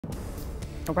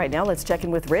Right now, let's check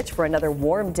in with Rich for another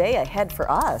warm day ahead for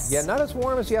us. Yeah, not as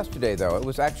warm as yesterday, though. It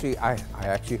was actually, I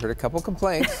actually heard a couple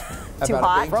complaints Too about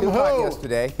hot? it being too hot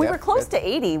yesterday. We were close to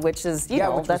 80, which is, you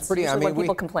know, that's pretty, usually when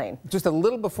people complain. Just a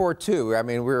little before 2. I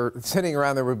mean, we were sitting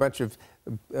around there with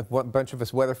a bunch of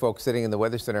us weather folks sitting in the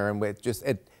weather center, and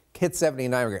it hit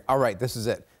 79. We're going, all right, this is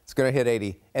it. It's going to hit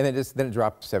 80, and then it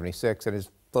dropped to 76, and it's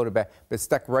floated back, but it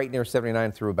stuck right near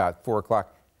 79 through about 4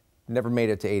 o'clock. Never made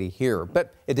it to 80 here,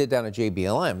 but it did down at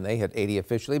JBLM. They hit 80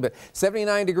 officially, but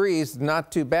 79 degrees,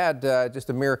 not too bad, just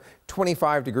a mere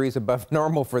 25 degrees above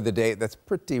normal for the day. That's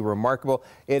pretty remarkable.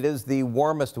 It is the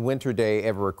warmest winter day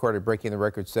ever recorded, breaking the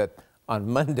record set on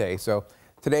Monday. So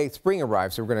today, spring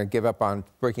arrives, so we're going to give up on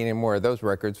breaking any more of those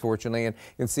records, fortunately. And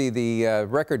you can see the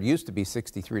record used to be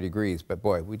 63 degrees, but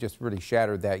boy, we just really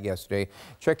shattered that yesterday.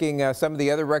 Checking some of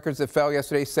the other records that fell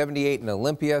yesterday, 78 in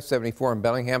Olympia, 74 in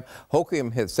Bellingham.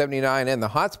 Holcomb hit 79, and the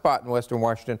hot spot in western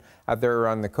Washington out there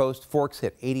on the coast, Forks,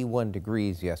 hit 81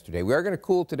 degrees yesterday. We are going to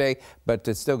cool today, but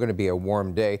it's still going to be a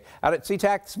warm day. Out at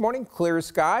SeaTac this morning, clear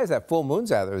skies. That full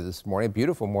moon's out there this morning.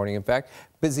 Beautiful morning, in fact.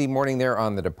 Busy morning there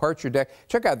on the departure deck.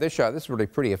 Check out this shot. This is really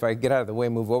pretty. If I get out of the way,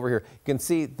 move over here, you can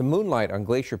see the moonlight on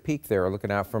Glacier Peak there,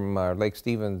 looking out from Lake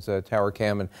Stevens tower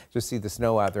cam, and just see the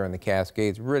snow out there in the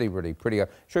Cascades. Really, really pretty. I'll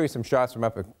show you some shots from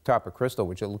up at top of Crystal,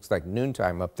 which it looks like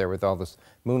noontime up there with all this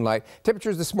moonlight.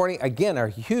 Temperatures this morning, again, are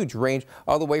huge range,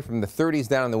 all the way from the 30s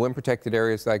down in the wind-protected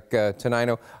areas like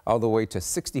Tenino, all the way to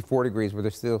 64 degrees, where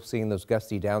they're still seeing those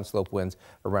gusty downslope winds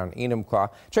around Enumclaw.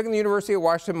 Checking the University of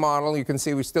Washington model, you can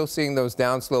see we're still seeing those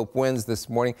downslope winds this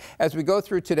morning. As we go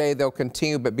through today, they'll continue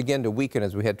but begin to weaken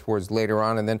as we head towards later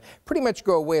on, and then pretty much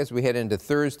go away as we head into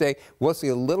Thursday. We'll see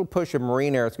a little push of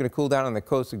marine air. It's going to cool down on the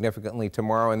coast significantly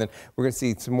tomorrow, and then we're going to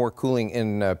see some more cooling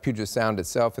in Puget Sound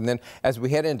itself. And then as we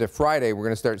head into Friday, we're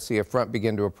going to start to see a front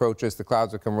begin to approach us. The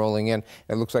clouds will come rolling in.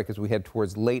 It looks like as we head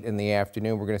towards late in the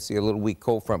afternoon, we're going to see a little weak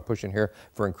cold front pushing here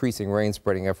for increasing rain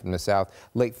spreading up from the south.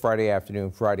 Late Friday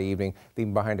afternoon, Friday evening,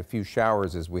 leaving behind a few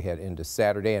showers as we head into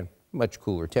Saturday, and much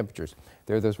cooler temperatures.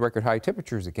 There are those record high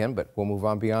temperatures again, but we'll move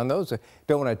on beyond those. I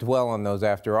don't want to dwell on those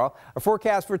after all. Our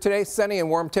forecast for today, sunny and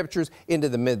warm temperatures into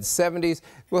the mid-70s.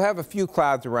 We'll have a few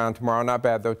clouds around tomorrow. Not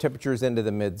bad, though. Temperatures into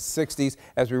the mid-60s.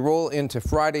 As we roll into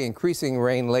Friday, increasing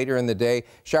rain later in the day.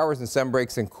 Showers and sun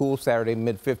breaks, and cool Saturday,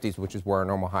 mid-50s, which is where our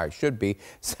normal high should be.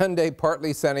 Sunday,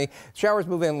 partly sunny. Showers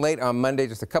move in late on Monday.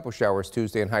 Just a couple showers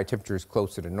Tuesday, and high temperatures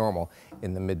closer to normal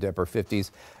in the mid to upper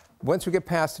 50s. Once we get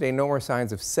past today, no more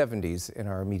signs of 70s in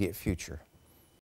our immediate future.